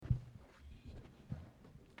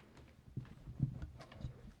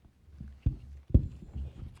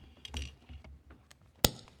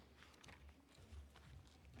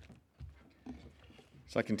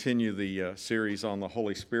As I continue the series on the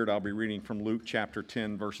Holy Spirit, I'll be reading from Luke chapter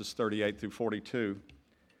 10, verses 38 through 42.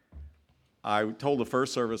 I told the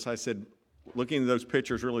first service, I said, looking at those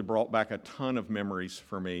pictures really brought back a ton of memories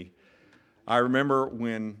for me. I remember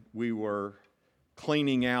when we were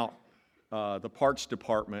cleaning out the parts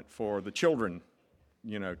department for the children,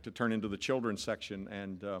 to turn into the children's section,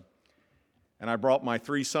 and I brought my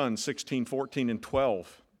three sons, 16, 14, and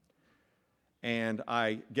 12, and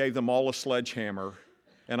I gave them all a sledgehammer,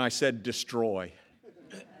 and I said, destroy.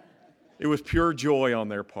 It was pure joy on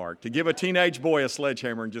their part to give a teenage boy a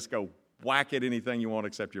sledgehammer and just go whack at anything you want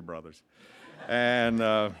except your brothers. And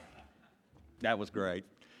that was great.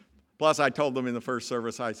 Plus, I told them in the first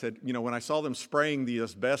service, I said, when I saw them spraying the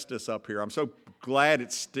asbestos up here, I'm so glad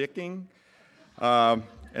it's sticking. And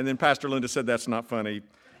then Pastor Linda said, that's not funny.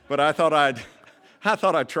 But I thought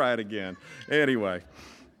I'd try it again. Anyway.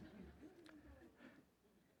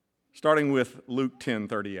 Starting with Luke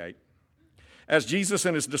 10:38. As Jesus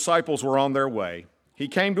and his disciples were on their way, he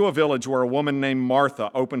came to a village where a woman named Martha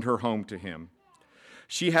opened her home to him.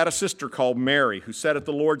 She had a sister called Mary who sat at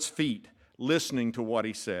the Lord's feet, listening to what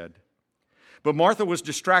he said. But Martha was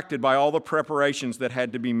distracted by all the preparations that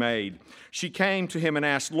had to be made. She came to him and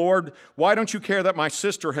asked, Lord, why don't you care that my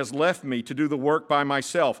sister has left me to do the work by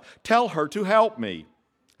myself? Tell her to help me.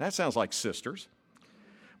 That sounds like sisters.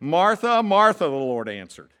 Martha, Martha, the Lord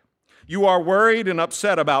answered. You are worried and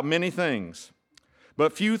upset about many things,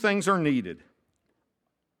 but few things are needed,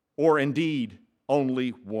 or indeed only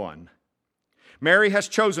one. Mary has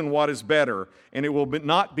chosen what is better, and it will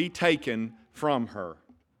not be taken from her.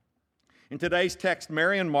 In today's text,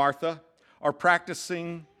 Mary and Martha are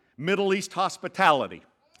practicing Middle East hospitality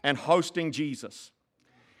and hosting Jesus.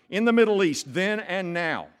 In the Middle East, then and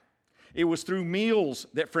now, it was through meals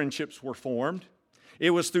that friendships were formed. It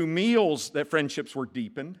was through meals that friendships were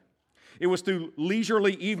deepened. It was through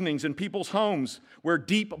leisurely evenings in people's homes where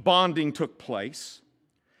deep bonding took place.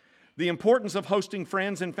 The importance of hosting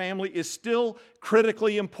friends and family is still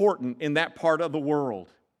critically important in that part of the world.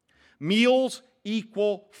 Meals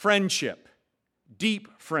equal friendship, deep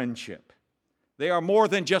friendship. They are more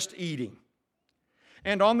than just eating.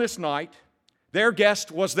 And on this night, their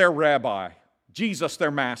guest was their rabbi, Jesus,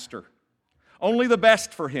 their master. Only the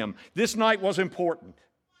best for him. This night was important.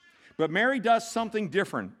 But Mary does something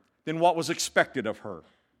different than what was expected of her.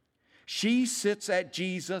 She sits at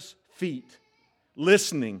Jesus' feet,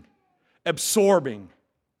 listening, absorbing.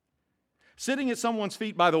 Sitting at someone's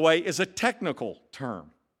feet, by the way, is a technical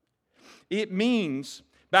term. It means,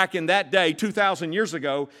 back in that day, 2,000 years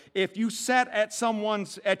ago, if you sat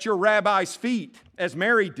at your rabbi's feet, as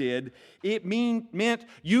Mary did, it meant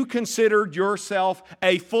you considered yourself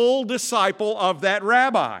a full disciple of that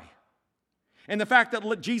rabbi. And the fact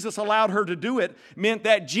that Jesus allowed her to do it meant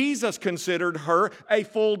that Jesus considered her a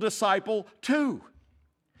full disciple too.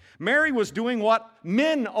 Mary was doing what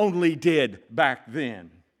men only did back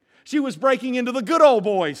then. She was breaking into the good old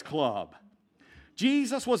boys club.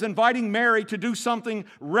 Jesus was inviting Mary to do something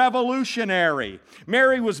revolutionary.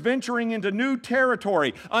 Mary was venturing into new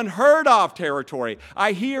territory, unheard of territory.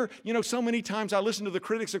 I hear, so many times I listen to the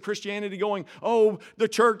critics of Christianity going, oh, the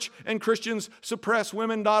church and Christians suppress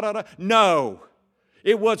women, No.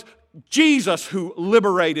 It was Jesus who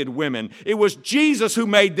liberated women. It was Jesus who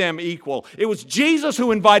made them equal. It was Jesus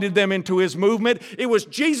who invited them into his movement. It was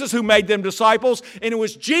Jesus who made them disciples. And it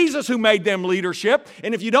was Jesus who made them leadership.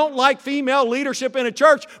 And if you don't like female leadership in a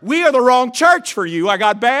church, we are the wrong church for you. I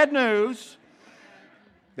got bad news.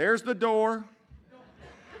 There's the door.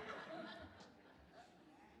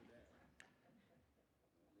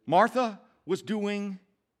 Martha was doing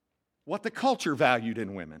what the culture valued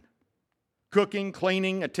in women. Cooking,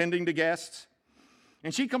 cleaning, attending to guests.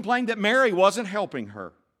 And she complained that Mary wasn't helping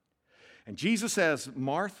her. And Jesus says,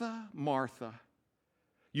 Martha, Martha,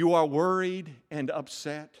 you are worried and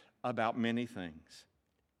upset about many things.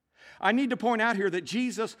 I need to point out here that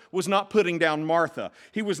Jesus was not putting down Martha.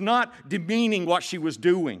 He was not demeaning what she was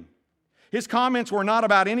doing. His comments were not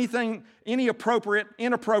about any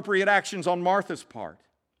inappropriate actions on Martha's part.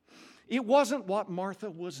 It wasn't what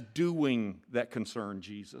Martha was doing that concerned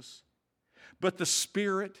Jesus, but the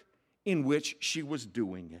spirit in which she was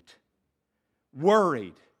doing it.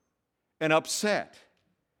 Worried and upset,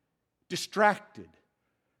 distracted,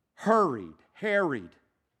 hurried, harried.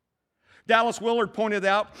 Dallas Willard pointed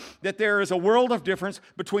out that there is a world of difference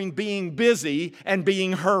between being busy and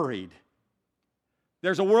being hurried.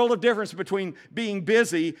 There's a world of difference between being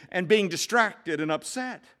busy and being distracted and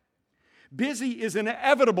upset. Busy is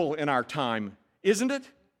inevitable in our time, isn't it?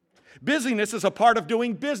 Busyness is a part of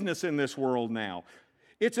doing business in this world now.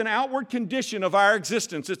 It's an outward condition of our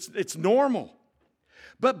existence. It's normal.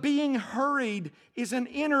 But being hurried is an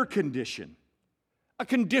inner condition, a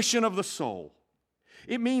condition of the soul.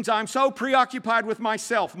 It means I'm so preoccupied with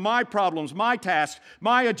myself, my problems, my tasks,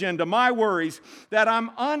 my agenda, my worries, that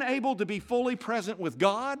I'm unable to be fully present with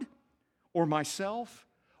God or myself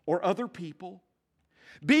or other people.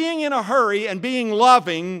 Being in a hurry and being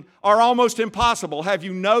loving are almost impossible. Have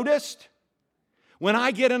you noticed? When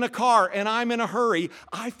I get in a car and I'm in a hurry,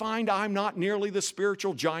 I find I'm not nearly the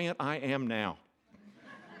spiritual giant I am now.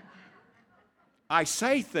 I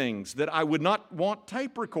say things that I would not want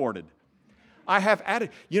tape recorded. I have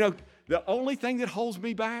added, the only thing that holds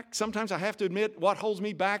me back, sometimes I have to admit, what holds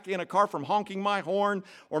me back in a car from honking my horn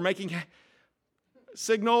or making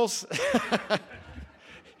signals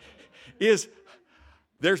is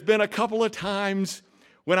there's been a couple of times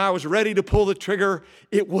when I was ready to pull the trigger,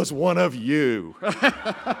 it was one of you.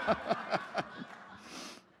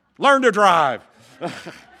 Learn to drive.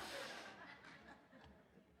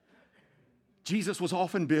 Jesus was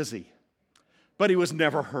often busy, but he was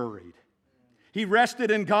never hurried. He rested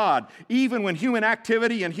in God, even when human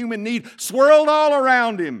activity and human need swirled all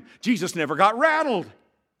around him. Jesus never got rattled.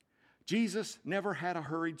 Jesus never had a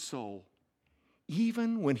hurried soul,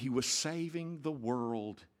 even when he was saving the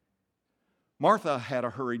world. Martha had a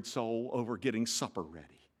hurried soul over getting supper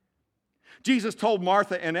ready. Jesus told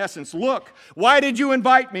Martha, in essence, look, why did you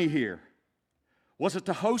invite me here? Was it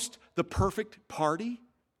to host the perfect party?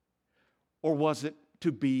 Or was it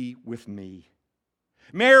to be with me?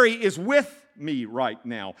 Mary is with me right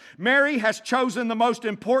now. Mary has chosen the most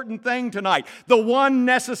important thing tonight, the one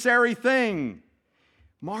necessary thing.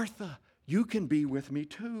 Martha, you can be with me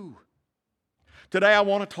too. Today I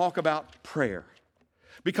want to talk about prayer,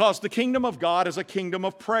 because the kingdom of God is a kingdom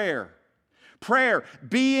of prayer. Prayer,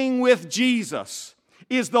 being with Jesus,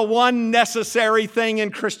 is the one necessary thing in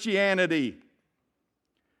Christianity.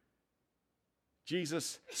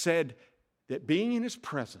 Jesus said that being in his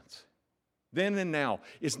presence, then and now,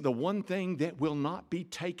 is the one thing that will not be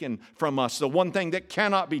taken from us, the one thing that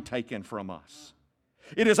cannot be taken from us.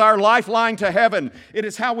 It is our lifeline to heaven. It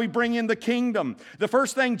is how we bring in the kingdom. The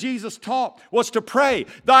first thing Jesus taught was to pray,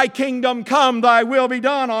 thy kingdom come, thy will be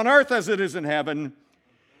done on earth as it is in heaven.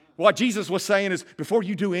 What Jesus was saying is, before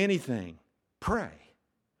you do anything, pray.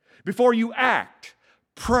 Before you act,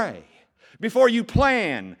 pray. Before you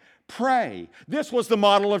plan, pray. This was the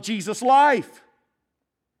model of Jesus' life.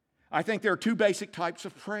 I think there are two basic types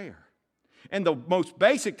of prayer. And the most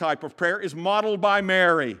basic type of prayer is modeled by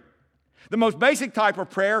Mary. The most basic type of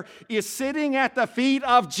prayer is sitting at the feet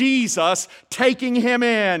of Jesus, taking him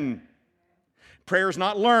in. Prayer is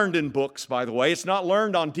not learned in books, by the way. It's not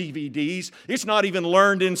learned on DVDs. It's not even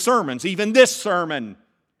learned in sermons, even this sermon.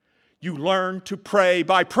 You learn to pray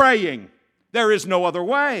by praying. There is no other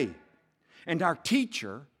way. And our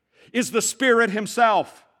teacher is the Spirit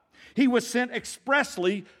himself. He was sent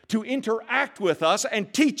expressly to interact with us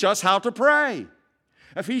and teach us how to pray.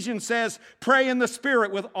 Ephesians says, pray in the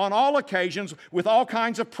Spirit on all occasions with all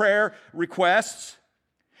kinds of prayer requests.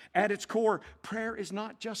 At its core, prayer is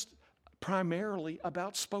not just primarily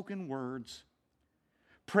about spoken words.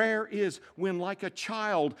 Prayer is when, like a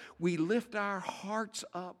child, we lift our hearts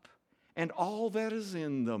up and all that is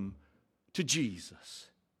in them to Jesus.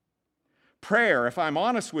 Prayer, if I'm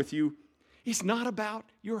honest with you, is not about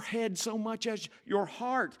your head so much as your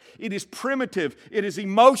heart. It is primitive. It is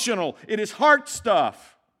emotional. It is heart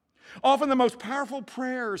stuff. Often the most powerful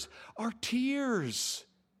prayers are tears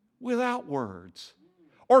without words,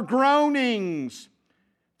 or groanings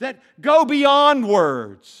that go beyond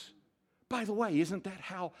words. By the way, isn't that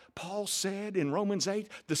how Paul said in Romans 8,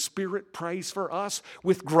 the Spirit prays for us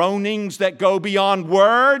with groanings that go beyond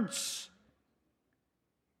words?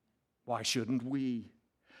 Why shouldn't we?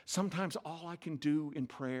 Sometimes all I can do in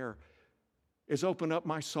prayer is open up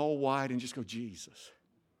my soul wide and just go, Jesus.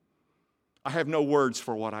 I have no words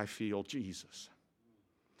for what I feel, Jesus.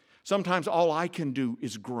 Sometimes all I can do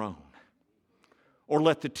is groan or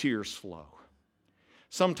let the tears flow.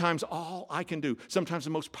 Sometimes all I can do, sometimes the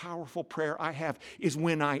most powerful prayer I have is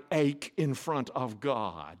when I ache in front of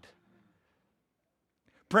God.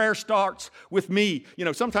 Prayer starts with me.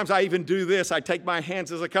 Sometimes I even do this. I take my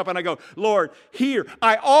hands as a cup and I go, Lord, here,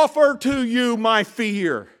 I offer to you my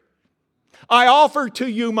fear. I offer to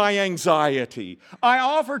you my anxiety. I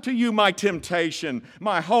offer to you my temptation,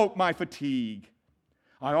 my hope, my fatigue.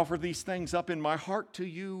 I offer these things up in my heart to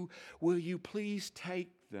you. Will you please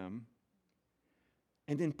take them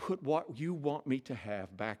and then put what you want me to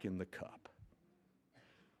have back in the cup?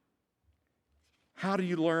 How do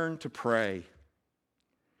you learn to pray?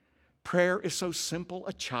 Prayer is so simple,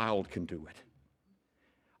 a child can do it.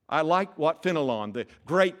 I like what Fenelon, the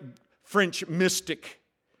great French mystic,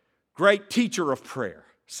 great teacher of prayer,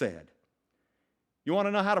 said. You want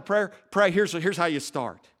to know how to pray? Pray, here's how you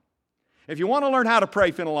start. If you want to learn how to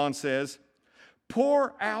pray, Fenelon says,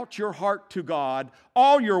 pour out your heart to God,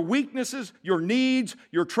 all your weaknesses, your needs,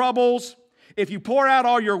 your troubles. If you pour out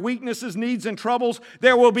all your weaknesses, needs, and troubles,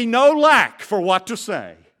 there will be no lack for what to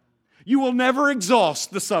say. You will never exhaust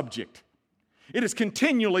the subject. It is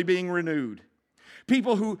continually being renewed.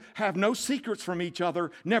 People who have no secrets from each other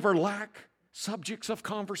never lack subjects of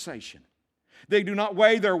conversation. They do not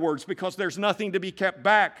weigh their words because there's nothing to be kept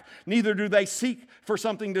back. Neither do they seek for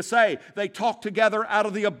something to say. They talk together out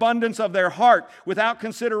of the abundance of their heart without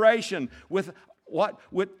consideration, with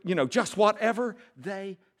just whatever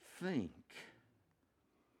they think.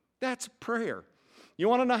 That's prayer. You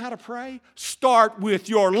want to know how to pray? Start with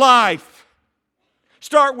your life.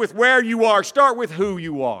 Start with where you are. Start with who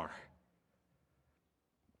you are.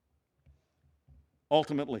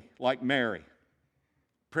 Ultimately, like Mary,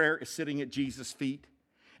 prayer is sitting at Jesus' feet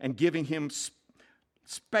and giving Him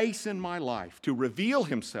space in my life to reveal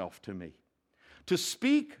Himself to me, to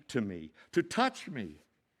speak to me, to touch me.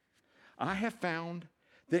 I have found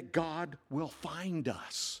that God will find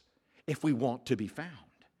us if we want to be found.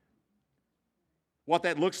 What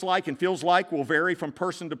that looks like and feels like will vary from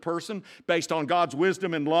person to person based on God's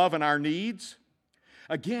wisdom and love and our needs.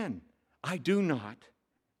 Again, I do not,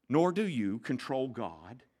 nor do you, control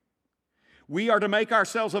God. We are to make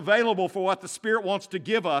ourselves available for what the Spirit wants to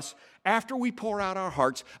give us after we pour out our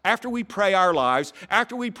hearts, after we pray our lives,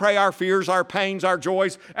 after we pray our fears, our pains, our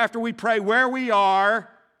joys, after we pray where we are,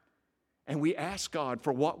 and we ask God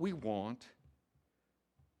for what we want.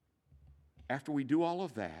 After we do all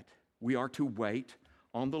of that, we are to wait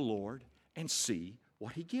on the Lord and see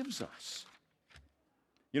what He gives us.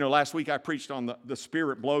 You know, last week I preached on the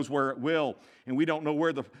Spirit blows where it will, and we don't know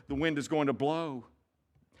where the wind is going to blow.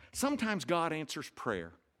 Sometimes God answers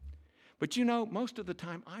prayer. But you know, most of the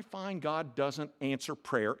time I find God doesn't answer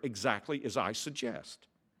prayer exactly as I suggest.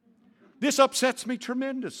 This upsets me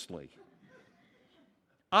tremendously.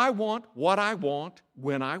 I want what I want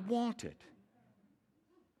when I want it.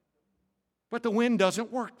 But the wind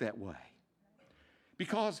doesn't work that way.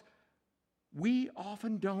 Because we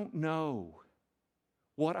often don't know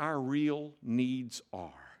what our real needs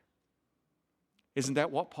are. Isn't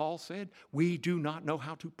that what Paul said? We do not know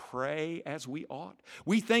how to pray as we ought.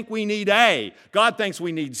 We think we need A. God thinks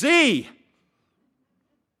we need Z.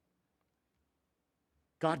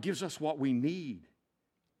 God gives us what we need.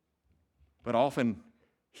 But often,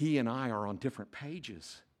 He and I are on different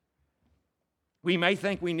pages. We may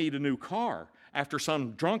think we need a new car after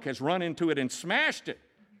some drunk has run into it and smashed it.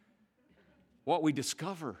 What we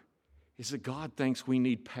discover is that God thinks we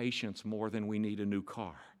need patience more than we need a new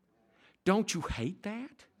car. Don't you hate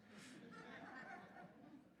that?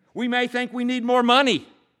 We may think we need more money,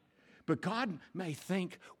 but God may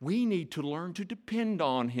think we need to learn to depend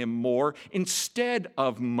on Him more instead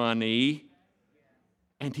of money,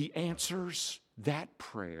 and He answers that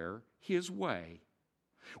prayer His way.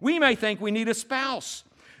 We may think we need a spouse,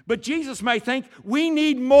 but Jesus may think we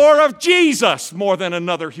need more of Jesus more than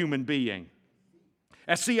another human being.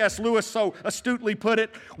 As C.S. Lewis so astutely put it,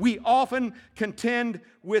 we often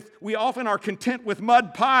are content with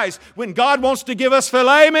mud pies when God wants to give us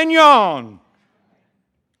filet mignon.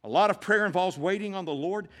 A lot of prayer involves waiting on the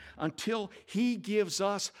Lord until He gives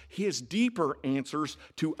us His deeper answers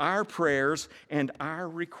to our prayers and our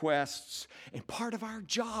requests. And part of our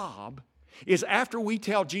job is after we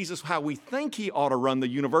tell Jesus how we think He ought to run the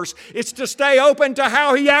universe, it's to stay open to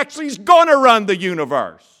how He actually is going to run the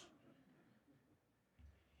universe.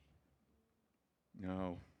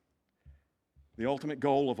 No. The ultimate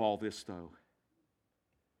goal of all this, though,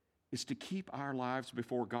 is to keep our lives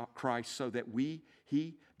before Christ so that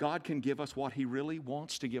God can give us what He really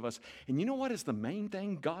wants to give us. And you know what is the main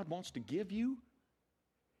thing God wants to give you?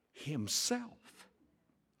 Himself.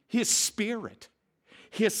 His Spirit.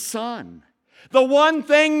 His Son. The one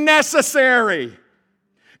thing necessary.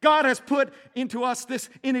 God has put into us this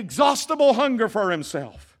inexhaustible hunger for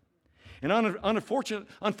Himself. And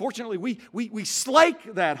unfortunately, we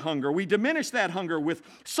slake that hunger. We diminish that hunger with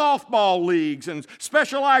softball leagues and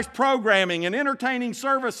specialized programming and entertaining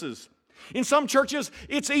services. In some churches,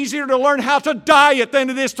 it's easier to learn how to diet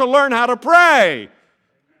than it is to learn how to pray.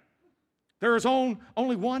 There is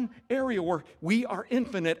only one area where we are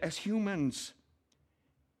infinite as humans.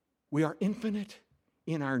 We are infinite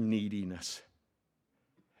in our neediness.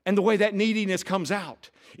 And the way that neediness comes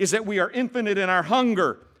out is that we are infinite in our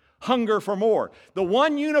hunger for more. The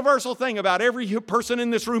one universal thing about every person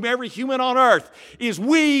in this room, every human on earth, is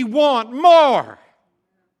we want more.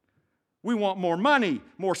 We want more money,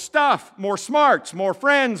 more stuff, more smarts, more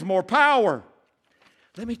friends, more power.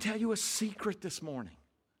 Let me tell you a secret this morning.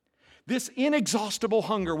 This inexhaustible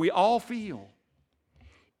hunger we all feel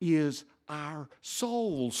is our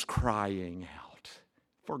souls crying out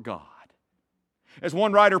for God. As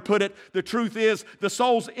one writer put it, the truth is the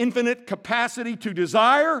soul's infinite capacity to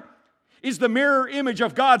desire is the mirror image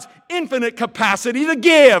of God's infinite capacity to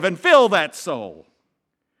give and fill that soul.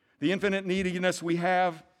 The infinite neediness we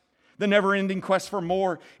have, the never-ending quest for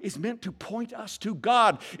more, is meant to point us to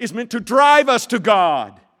God, is meant to drive us to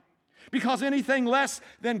God. Because anything less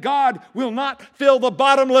than God will not fill the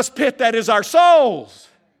bottomless pit that is our souls.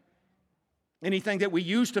 Anything that we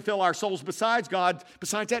use to fill our souls besides God,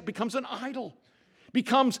 besides that, becomes an idol,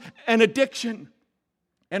 becomes an addiction.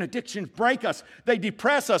 And addictions break us. They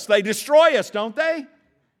depress us. They destroy us, don't they?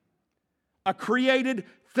 A created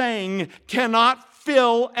thing cannot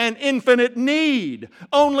fill an infinite need.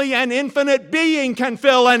 Only an infinite being can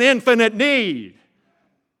fill an infinite need.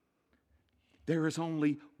 There is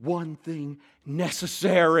only one thing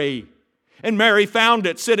necessary. And Mary found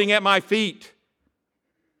it sitting at my feet.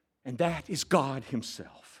 And that is God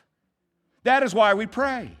Himself. That is why we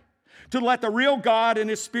pray. To let the real God and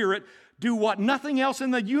His Spirit do what nothing else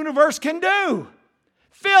in the universe can do.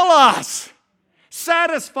 Fill us.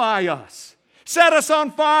 Satisfy us. Set us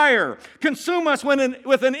on fire. Consume us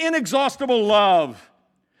with an inexhaustible love.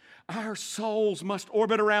 Our souls must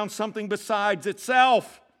orbit around something besides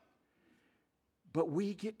itself. But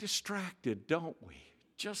we get distracted, don't we?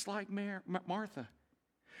 Just like Martha.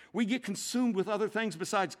 We get consumed with other things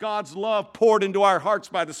besides God's love poured into our hearts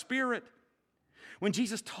by the Spirit. When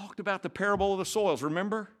Jesus talked about the parable of the soils,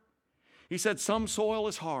 remember? He said some soil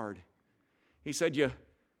is hard. He said you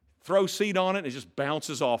throw seed on it and it just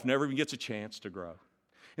bounces off, never even gets a chance to grow.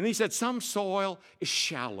 And he said some soil is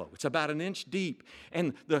shallow. It's about an inch deep.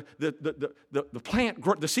 And the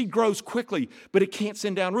seed grows quickly, but it can't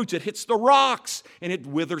send down roots. It hits the rocks and it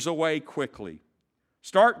withers away quickly.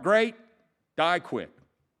 Start great, die quick.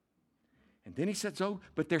 And then he said,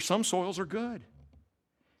 but there's some soils are good.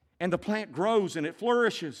 And the plant grows and it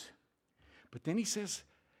flourishes. But then he says,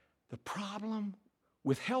 the problem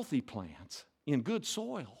with healthy plants in good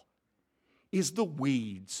soil is the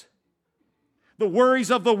weeds. The worries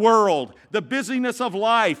of the world, the busyness of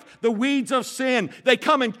life, the weeds of sin, they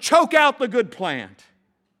come and choke out the good plant.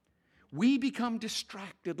 We become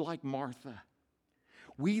distracted like Martha.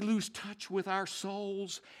 We lose touch with our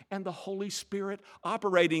souls and the Holy Spirit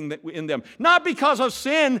operating in them. Not because of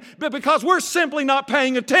sin, but because we're simply not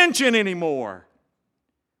paying attention anymore.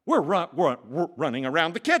 We're running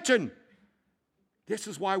around the kitchen. This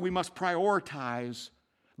is why we must prioritize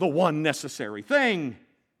the one necessary thing.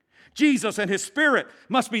 Jesus and His Spirit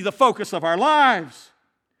must be the focus of our lives.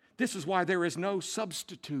 This is why there is no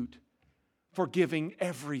substitute for giving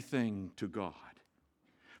everything to God.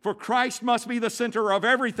 For Christ must be the center of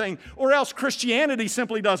everything, or else Christianity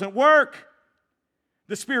simply doesn't work.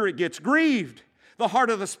 The Spirit gets grieved. The heart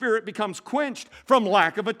of the Spirit becomes quenched from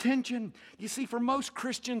lack of attention. You see, for most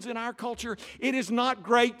Christians in our culture, it is not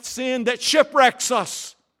great sin that shipwrecks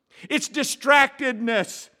us. It's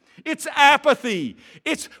distractedness. It's apathy.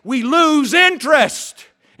 It's we lose interest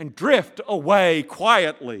and drift away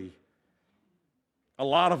quietly. A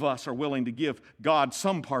lot of us are willing to give God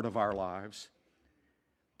some part of our lives.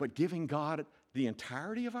 But giving God the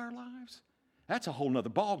entirety of our lives, that's a whole nother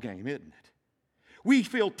ballgame, isn't it? We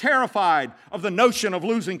feel terrified of the notion of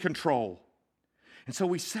losing control. And so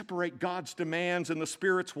we separate God's demands and the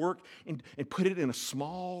Spirit's work and put it in a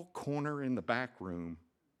small corner in the back room.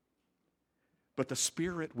 But the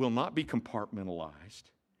Spirit will not be compartmentalized.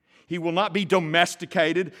 He will not be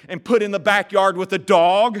domesticated and put in the backyard with a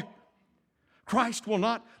dog. Christ will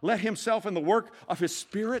not let Himself and the work of His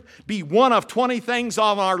Spirit be one of 20 things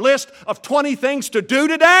on our list of 20 things to do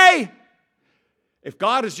today. If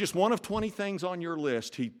God is just one of 20 things on your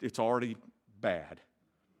list, it's already bad.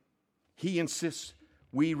 He insists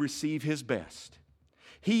we receive His best.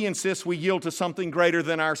 He insists we yield to something greater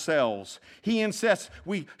than ourselves. He insists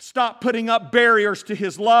we stop putting up barriers to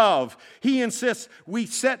His love. He insists we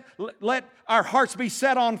let our hearts be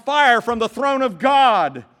set on fire from the throne of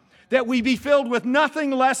God, that we be filled with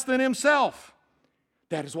nothing less than Himself.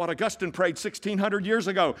 That is what Augustine prayed 1,600 years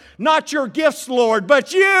ago. Not your gifts, Lord,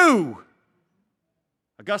 but you.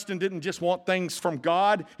 Augustine didn't just want things from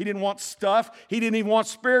God. He didn't want stuff. He didn't even want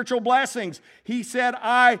spiritual blessings. He said,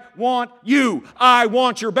 I want you. I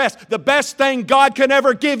want your best. The best thing God can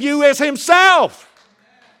ever give you is Himself.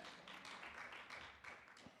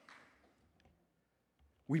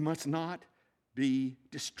 We must not be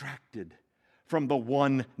distracted from the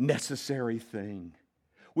one necessary thing.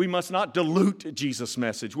 We must not dilute Jesus'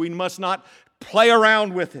 message. We must not play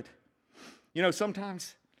around with it. You know,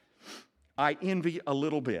 sometimes I envy a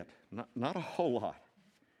little bit, not a whole lot,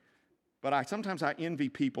 but sometimes I envy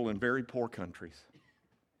people in very poor countries.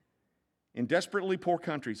 In desperately poor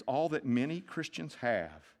countries, all that many Christians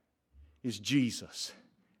have is Jesus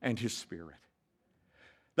and His Spirit.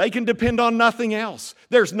 They can depend on nothing else.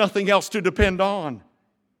 There's nothing else to depend on.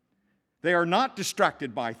 They are not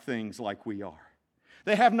distracted by things like we are.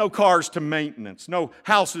 They have no cars to maintenance, no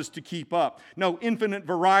houses to keep up, no infinite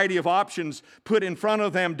variety of options put in front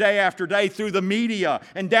of them day after day through the media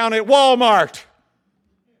and down at Walmart.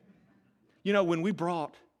 You know, when we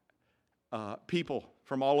brought people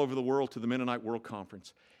from all over the world to the Mennonite World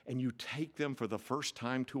Conference, and you take them for the first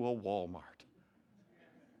time to a Walmart,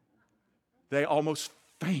 they almost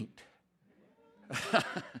faint.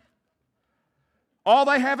 All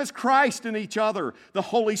they have is Christ in each other. The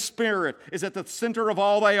Holy Spirit is at the center of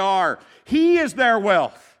all they are. He is their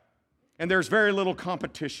wealth. And there's very little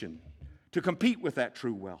competition to compete with that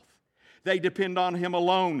true wealth. They depend on Him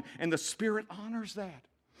alone, and the Spirit honors that.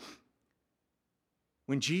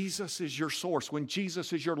 When Jesus is your source, when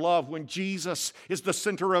Jesus is your love, when Jesus is the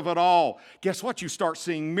center of it all, guess what? You start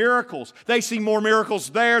seeing miracles. They see more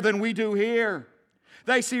miracles there than we do here.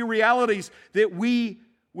 They see realities that we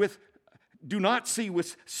do not see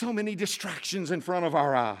with so many distractions in front of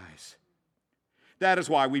our eyes. That is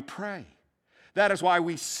why we pray. That is why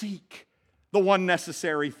we seek the one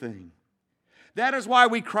necessary thing. That is why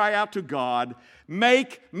we cry out to God,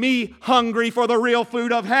 make me hungry for the real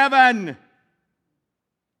food of heaven.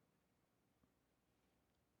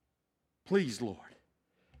 Please, Lord,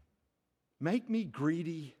 make me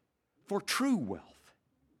greedy for true wealth.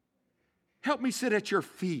 Help me sit at your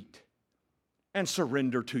feet and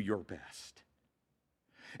surrender to your best.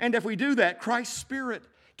 And if we do that, Christ's Spirit,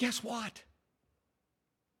 guess what?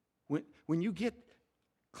 When you get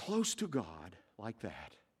close to God like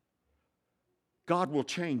that, God will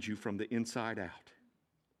change you from the inside out.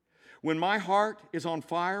 When my heart is on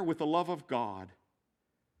fire with the love of God,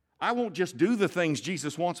 I won't just do the things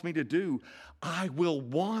Jesus wants me to do. I will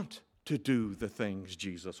want to do the things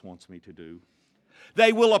Jesus wants me to do.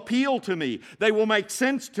 They will appeal to me. They will make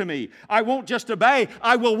sense to me. I won't just obey.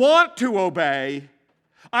 I will want to obey.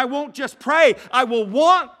 I won't just pray. I will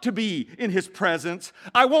want to be in His presence.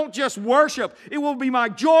 I won't just worship. It will be my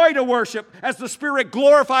joy to worship as the Spirit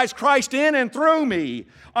glorifies Christ in and through me.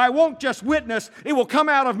 I won't just witness. It will come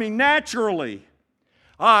out of me naturally.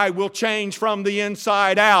 I will change from the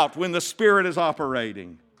inside out when the Spirit is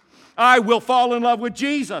operating. I will fall in love with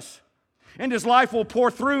Jesus, and His life will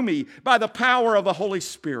pour through me by the power of the Holy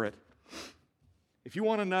Spirit. If you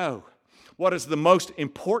want to know what is the most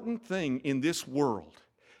important thing in this world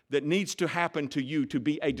that needs to happen to you to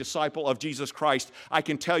be a disciple of Jesus Christ, I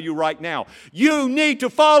can tell you right now, you need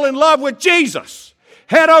to fall in love with Jesus.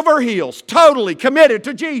 Head over heels, totally committed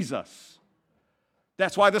to Jesus.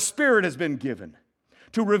 That's why the Spirit has been given,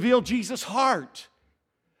 to reveal Jesus' heart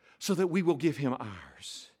so that we will give Him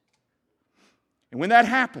ours. And when that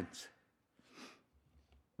happens,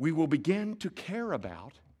 we will begin to care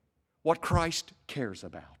about what Christ cares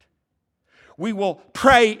about. We will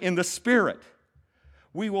pray in the Spirit.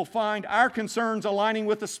 We will find our concerns aligning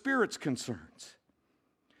with the Spirit's concerns.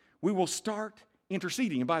 We will start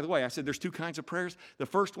interceding. And by the way, I said there's two kinds of prayers. The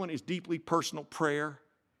first one is deeply personal prayer.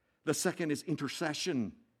 The second is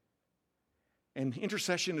intercession. And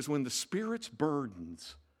intercession is when the Spirit's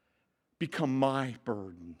burdens become my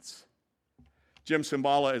burdens. Jim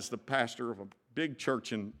Cymbala is the pastor of a big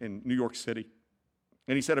church in New York City.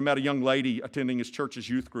 And he said he met a young lady attending his church's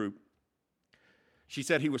youth group. She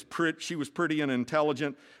said she was pretty and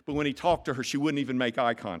intelligent, but when he talked to her, she wouldn't even make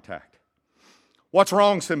eye contact. What's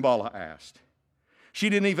wrong, Cymbala asked. She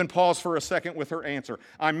didn't even pause for a second with her answer.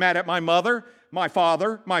 I'm mad at my mother, my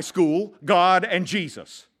father, my school, God, and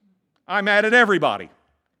Jesus. I'm mad at everybody.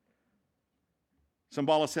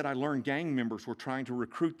 Cymbala said, I learned gang members were trying to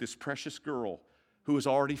recruit this precious girl who was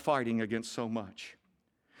already fighting against so much.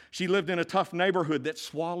 She lived in a tough neighborhood that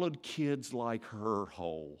swallowed kids like her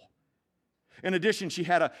whole. In addition, she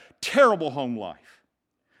had a terrible home life.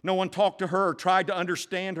 No one talked to her or tried to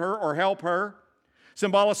understand her or help her.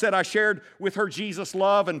 Cymbala said, I shared with her Jesus'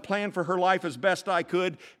 love and planned for her life as best I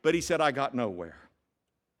could, but he said, I got nowhere.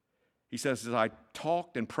 He says, as I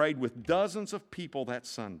talked and prayed with dozens of people that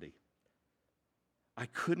Sunday, I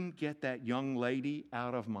couldn't get that young lady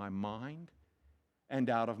out of my mind and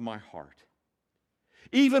out of my heart.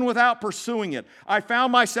 Even without pursuing it, I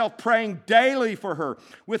found myself praying daily for her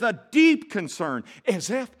with a deep concern, as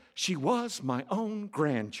if she was my own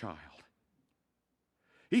grandchild.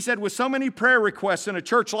 He said, with so many prayer requests in a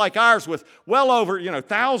church like ours with well over,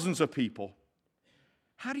 thousands of people,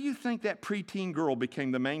 how do you think that preteen girl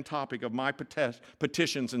became the main topic of my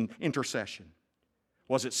petitions and intercession?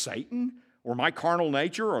 Was it Satan or my carnal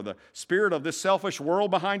nature or the spirit of this selfish world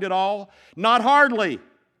behind it all? Not hardly.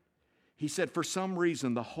 He said, for some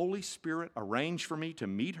reason, the Holy Spirit arranged for me to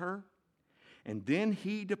meet her, and then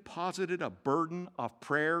He deposited a burden of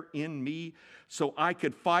prayer in me so I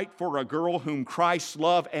could fight for a girl whom Christ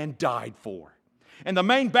loved and died for. And the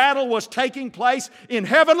main battle was taking place in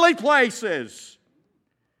heavenly places.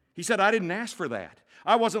 He said, I didn't ask for that.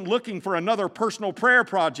 I wasn't looking for another personal prayer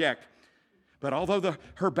project. But although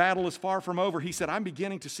her battle is far from over, he said, I'm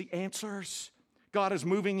beginning to see answers. God is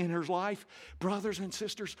moving in her life. Brothers and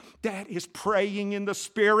sisters, that is praying in the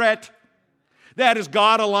Spirit. That is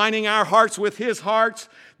God aligning our hearts with His hearts.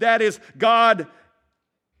 That is God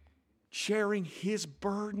sharing His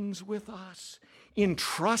burdens with us,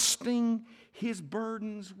 entrusting His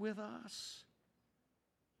burdens with us.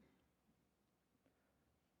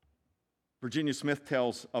 Virginia Smith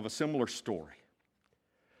tells of a similar story.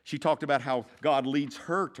 She talked about how God leads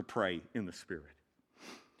her to pray in the Spirit.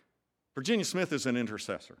 Virginia Smith is an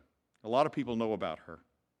intercessor. A lot of people know about her.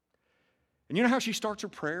 And you know how she starts her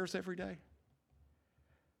prayers every day?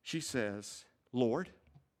 She says, Lord,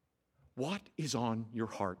 what is on your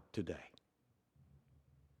heart today?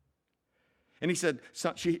 And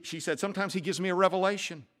she said, sometimes He gives me a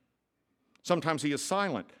revelation. Sometimes He is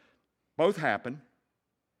silent. Both happen.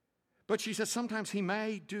 But she says, sometimes He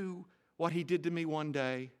may do what He did to me one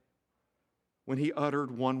day when He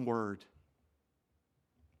uttered one word.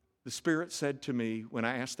 The Spirit said to me when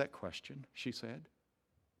I asked that question, she said,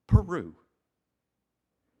 Peru.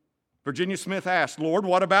 Virginia Smith asked, Lord,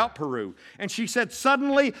 what about Peru? And she said,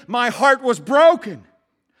 suddenly my heart was broken.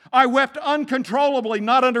 I wept uncontrollably,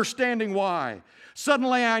 not understanding why.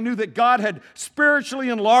 Suddenly I knew that God had spiritually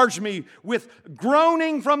enlarged me with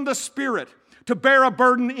groaning from the Spirit to bear a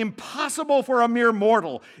burden impossible for a mere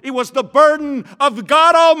mortal. It was the burden of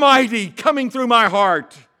God Almighty coming through my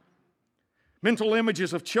heart. Mental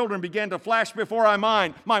images of children began to flash before my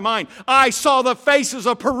mind. I saw the faces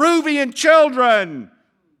of Peruvian children.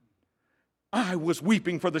 I was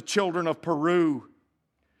weeping for the children of Peru.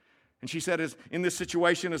 And she said, in this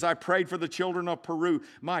situation, as I prayed for the children of Peru,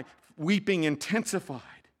 my weeping intensified.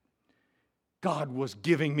 God was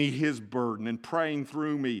giving me His burden and praying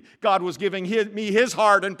through me. God was giving me His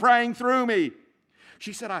heart and praying through me.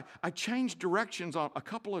 She said, I changed directions a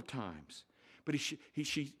couple of times. But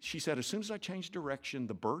she said, as soon as I changed direction,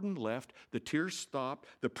 the burden left, the tears stopped,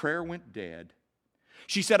 the prayer went dead.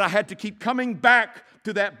 She said, I had to keep coming back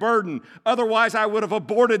to that burden. Otherwise, I would have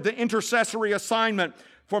aborted the intercessory assignment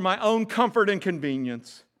for my own comfort and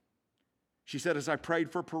convenience. She said, as I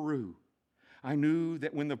prayed for Peru, I knew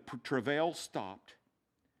that when the travail stopped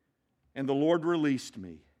and the Lord released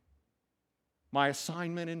me, my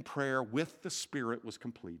assignment in prayer with the Spirit was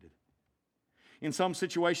completed. In some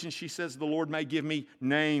situations, she says, the Lord may give me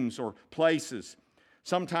names or places.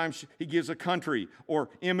 Sometimes He gives a country or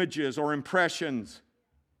images or impressions.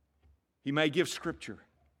 He may give scripture.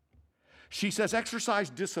 She says, exercise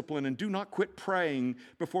discipline and do not quit praying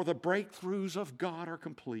before the breakthroughs of God are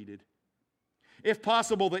completed. If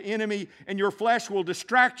possible, the enemy and your flesh will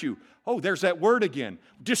distract you. Oh, there's that word again.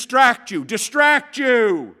 Distract you. Distract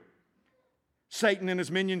you. Satan and his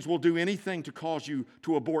minions will do anything to cause you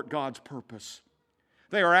to abort God's purpose.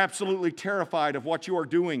 They are absolutely terrified of what you are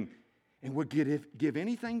doing and would give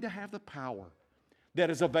anything to have the power that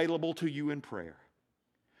is available to you in prayer.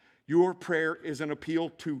 Your prayer is an appeal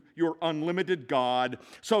to your unlimited God.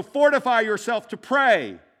 So fortify yourself to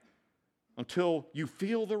pray until you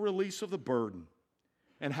feel the release of the burden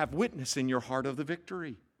and have witness in your heart of the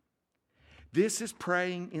victory. This is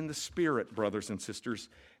praying in the Spirit, brothers and sisters,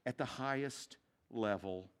 at the highest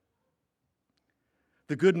level.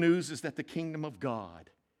 The good news is that the kingdom of God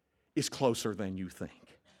is closer than you think.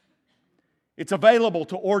 It's available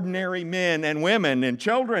to ordinary men and women and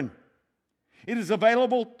children. It is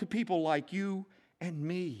available to people like you and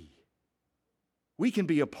me. We can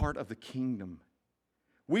be a part of the kingdom.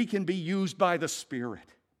 We can be used by the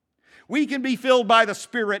Spirit. We can be filled by the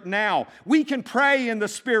Spirit now. We can pray in the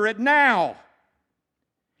Spirit now.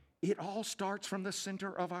 It all starts from the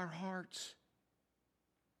center of our hearts.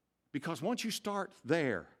 Because once you start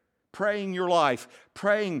there, praying your life,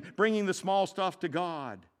 praying, bringing the small stuff to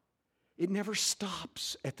God, it never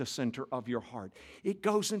stops at the center of your heart. It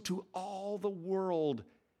goes into all the world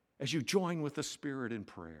as you join with the Spirit in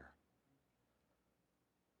prayer.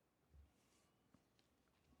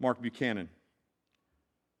 Mark Buchanan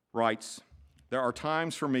writes, there are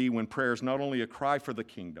times for me when prayer is not only a cry for the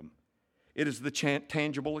kingdom, it is the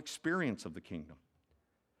tangible experience of the kingdom.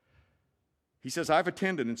 He says, I've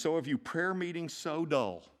attended, and so have you, prayer meetings so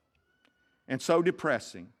dull and so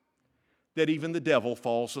depressing that even the devil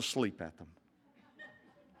falls asleep at them.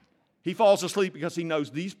 He falls asleep because he knows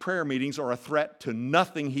these prayer meetings are a threat to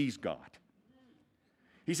nothing he's got.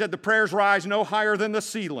 He said the prayers rise no higher than the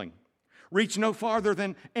ceiling, reach no farther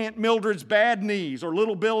than Aunt Mildred's bad knees, or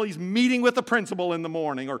little Billy's meeting with the principal in the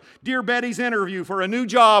morning, or dear Betty's interview for a new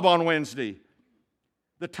job on Wednesday.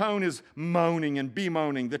 The tone is moaning and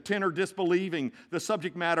bemoaning, the tenor disbelieving, the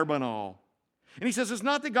subject matter banal. And he says it's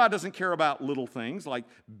not that God doesn't care about little things like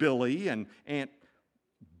Billy and Aunt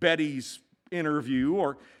Betty's interview,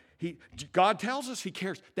 or God tells us He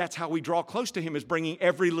cares. That's how we draw close to Him, is bringing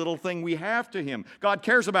every little thing we have to Him. God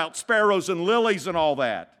cares about sparrows and lilies and all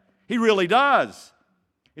that. He really does.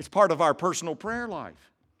 It's part of our personal prayer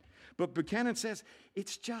life. But Buchanan says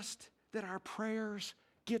it's just that our prayers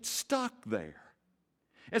get stuck there.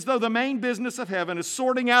 As though the main business of heaven is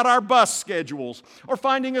sorting out our bus schedules, or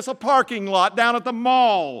finding us a parking lot down at the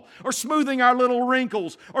mall, or smoothing our little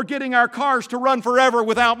wrinkles, or getting our cars to run forever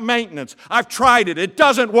without maintenance. I've tried it. It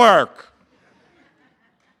doesn't work.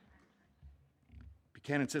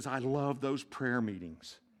 Buchanan says, I love those prayer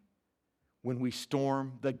meetings when we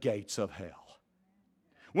storm the gates of hell.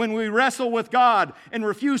 When we wrestle with God and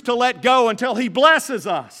refuse to let go until He blesses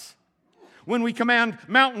us. When we command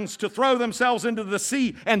mountains to throw themselves into the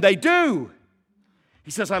sea, and they do. He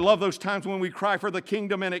says, I love those times when we cry for the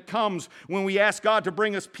kingdom and it comes, when we ask God to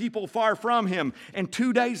bring us people far from Him, and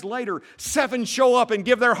 2 days later, 7 show up and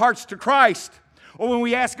give their hearts to Christ. Or when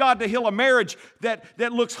we ask God to heal a marriage that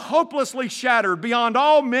looks hopelessly shattered beyond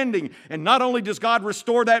all mending, and not only does God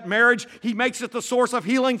restore that marriage, He makes it the source of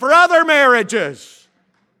healing for other marriages.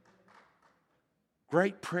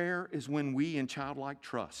 Great prayer is when we, in childlike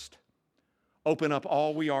trust, open up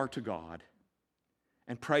all we are to God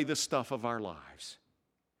and pray the stuff of our lives.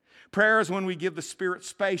 Prayer is when we give the Spirit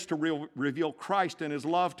space to reveal Christ and His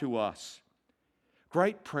love to us.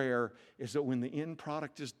 Great prayer is that when the end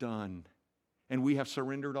product is done and we have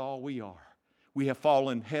surrendered all we are, we have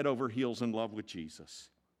fallen head over heels in love with Jesus.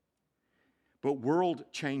 But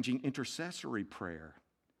world-changing intercessory prayer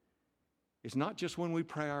is not just when we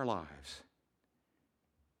pray our lives.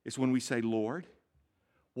 It's when we say, Lord,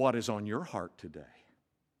 what is on your heart today?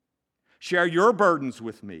 Share your burdens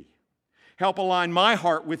with me. Help align my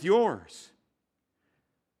heart with yours.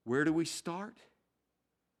 Where do we start?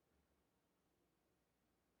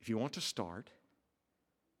 If you want to start,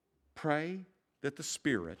 pray that the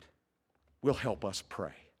Spirit will help us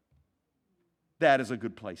pray. That is a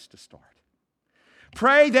good place to start.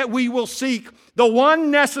 Pray that we will seek the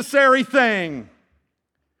one necessary thing.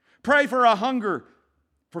 Pray for a hunger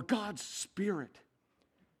for God's Spirit,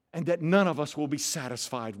 and that none of us will be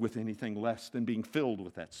satisfied with anything less than being filled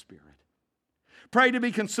with that Spirit. Pray to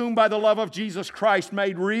be consumed by the love of Jesus Christ,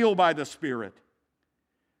 made real by the Spirit.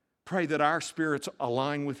 Pray that our spirits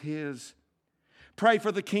align with His. Pray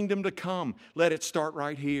for the kingdom to come. Let it start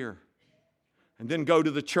right here. And then go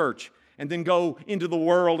to the church. And then go into the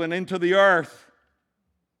world and into the earth.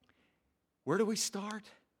 Where do we start?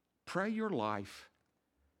 Pray your life.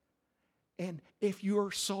 And if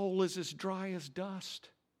your soul is as dry as dust,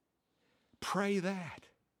 pray that.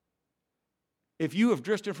 If you have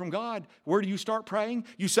drifted from God, where do you start praying?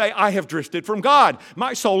 You say, I have drifted from God.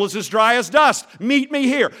 My soul is as dry as dust. Meet me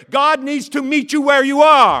here. God needs to meet you where you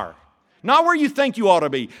are, not where you think you ought to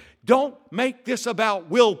be. Don't make this about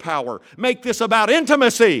willpower. Make this about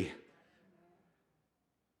intimacy.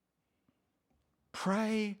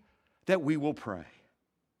 Pray that we will pray.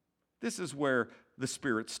 This is where the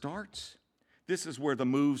Spirit starts. This is where the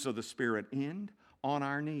moves of the Spirit end, on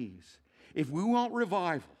our knees. If we want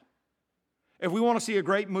revival, if we want to see a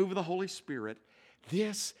great move of the Holy Spirit,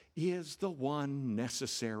 this is the one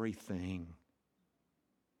necessary thing.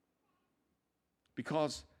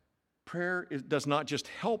 Because prayer does not just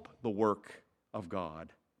help the work of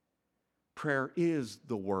God. Prayer is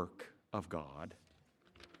the work of God.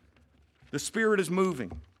 The Spirit is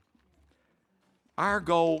moving. Our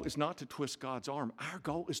goal is not to twist God's arm. Our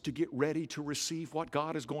goal is to get ready to receive what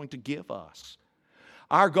God is going to give us.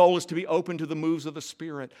 Our goal is to be open to the moves of the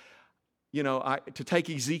Spirit. You know, to take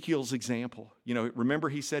Ezekiel's example, you know, remember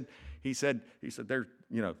he said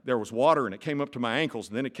there was water and it came up to my ankles,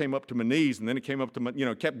 and then it came up to my knees, and then it came up to my,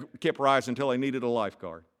 kept rising until I needed a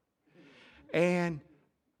lifeguard. And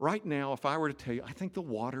right now, if I were to tell you, I think the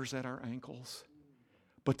water's at our ankles,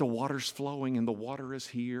 but the water's flowing and the water is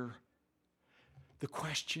here. The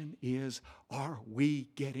question is, are we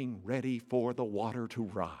getting ready for the water to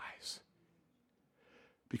rise?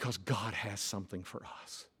 Because God has something for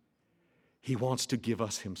us. He wants to give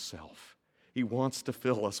us himself. He wants to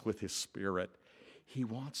fill us with his Spirit. He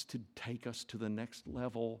wants to take us to the next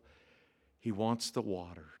level. He wants the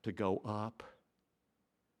water to go up.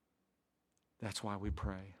 That's why we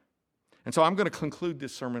pray. And so I'm going to conclude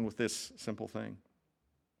this sermon with this simple thing.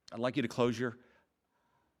 I'd like you to close your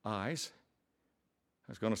eyes.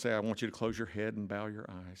 I was going to say I want you to close your head and bow your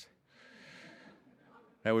eyes.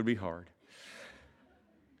 That would be hard.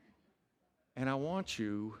 And I want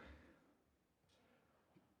you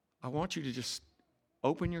to just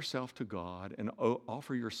open yourself to God and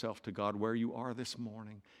offer yourself to God where you are this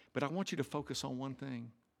morning. But I want you to focus on one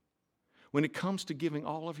thing. When it comes to giving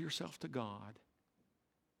all of yourself to God,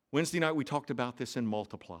 Wednesday night we talked about this in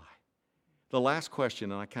Multiply. The last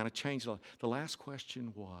question, and I kind of changed it, the last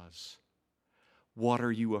question was, what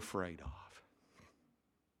are you afraid of?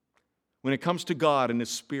 When it comes to God and his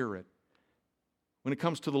Spirit, when it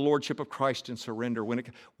comes to the Lordship of Christ and surrender,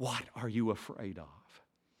 what are you afraid of?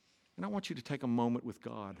 And I want you to take a moment with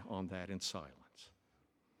God on that in silence.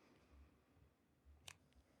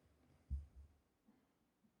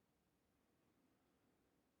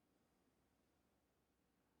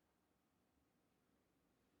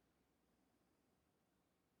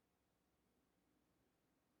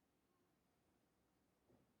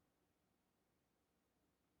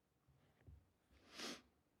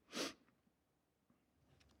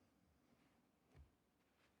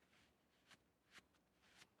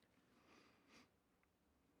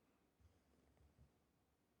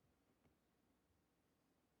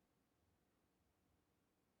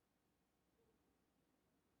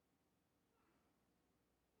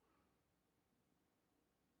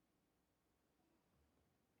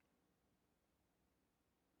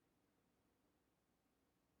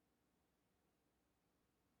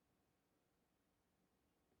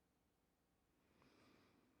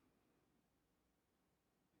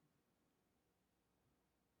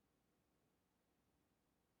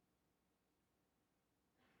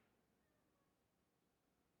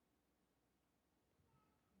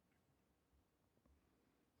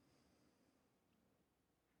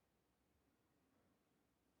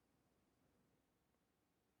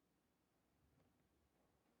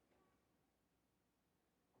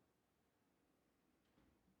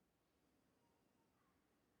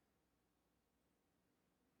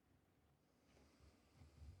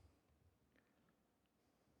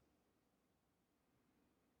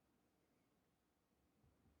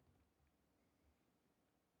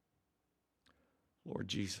 Lord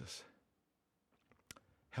Jesus,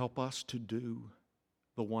 help us to do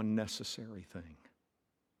the one necessary thing.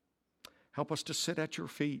 Help us to sit at your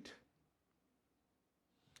feet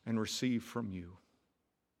and receive from you.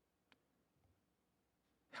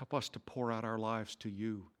 Help us to pour out our lives to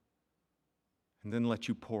you and then let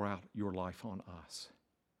you pour out your life on us.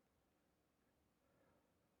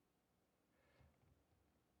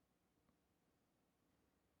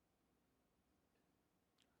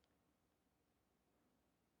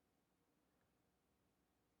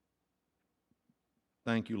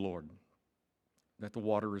 Thank you, Lord, that the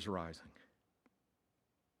water is rising.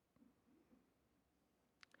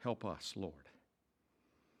 Help us, Lord,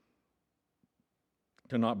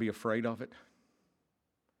 to not be afraid of it.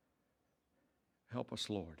 Help us,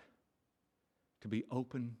 Lord, to be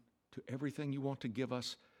open to everything you want to give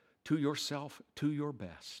us, to yourself, to your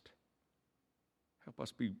best. Help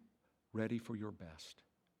us be ready for your best.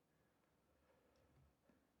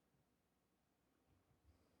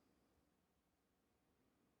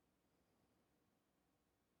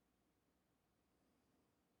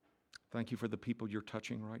 Thank you for the people you're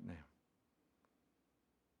touching right now.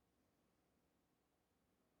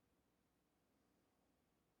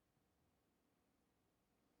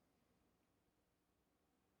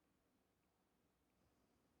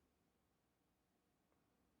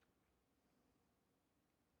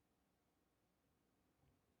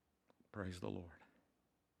 Praise the Lord.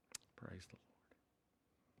 Praise the Lord.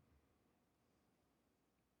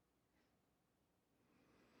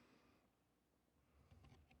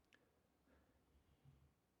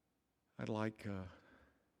 I'd like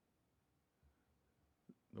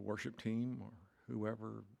the worship team or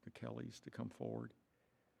whoever, the Kellys, to come forward.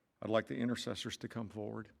 I'd like the intercessors to come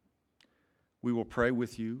forward. We will pray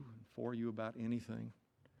with you and for you about anything.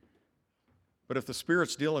 But if the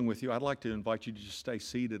Spirit's dealing with you, I'd like to invite you to just stay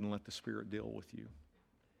seated and let the Spirit deal with you.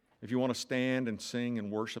 If you want to stand and sing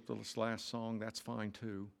and worship this last song, that's fine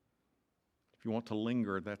too. If you want to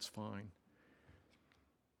linger, that's fine.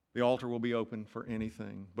 The altar will be open for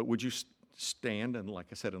anything. But would you stand? And like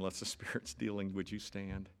I said, unless the Spirit's dealing, would you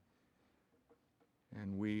stand?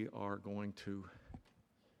 And we are going to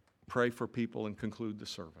pray for people and conclude the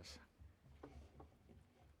service.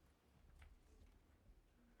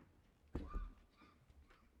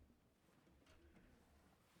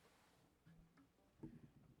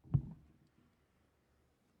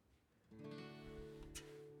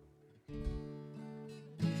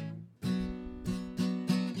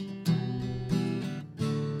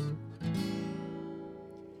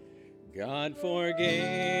 God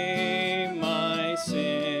forgave my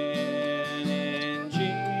sin in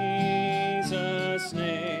Jesus'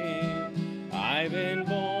 name. I've been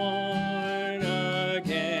born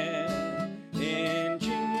again in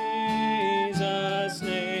Jesus'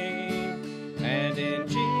 name. And in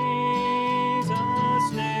Jesus'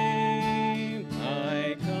 name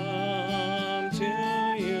I come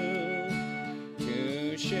to you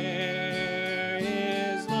to share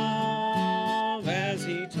His love as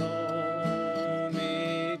He told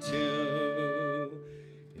me to.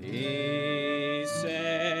 He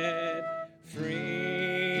said,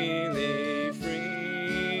 freely,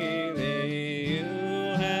 freely you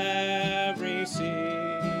have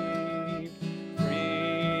received,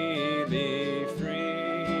 freely,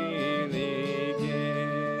 freely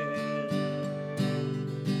give.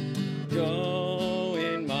 Go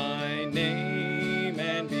in my name,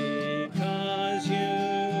 and because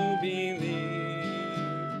you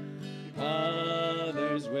believe,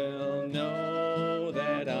 others will know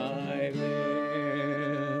that I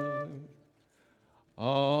live.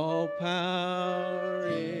 All power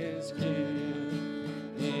is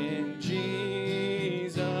given in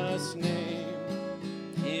Jesus' name,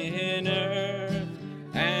 in earth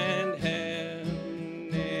and heaven,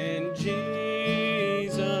 in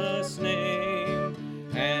Jesus' name,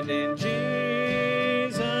 and in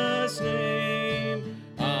Jesus' name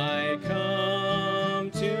I come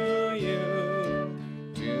to you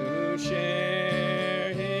to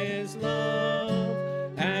share His love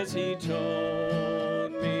as He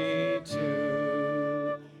told me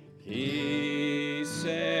to. He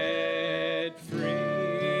said,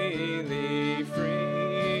 freely,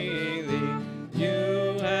 freely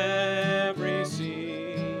you have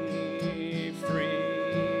received,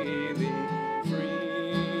 freely,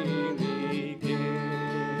 freely give.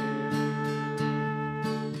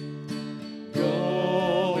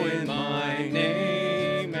 Go in my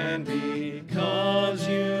name, and because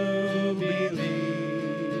you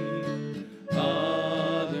believe,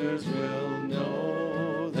 others will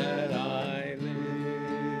know that I live.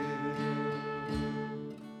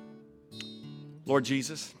 Lord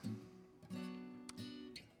Jesus,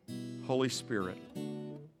 Holy Spirit,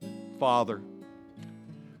 Father,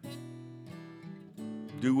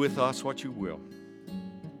 do with us what you will.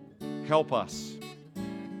 Help us,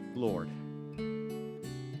 Lord,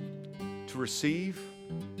 to receive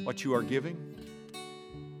what you are giving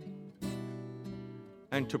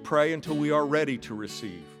and to pray until we are ready to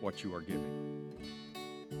receive what you are giving.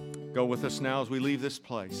 Go with us now as we leave this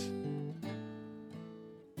place.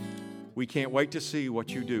 We can't wait to see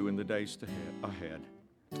what you do in the days ahead.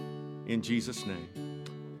 In Jesus' name,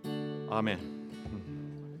 amen.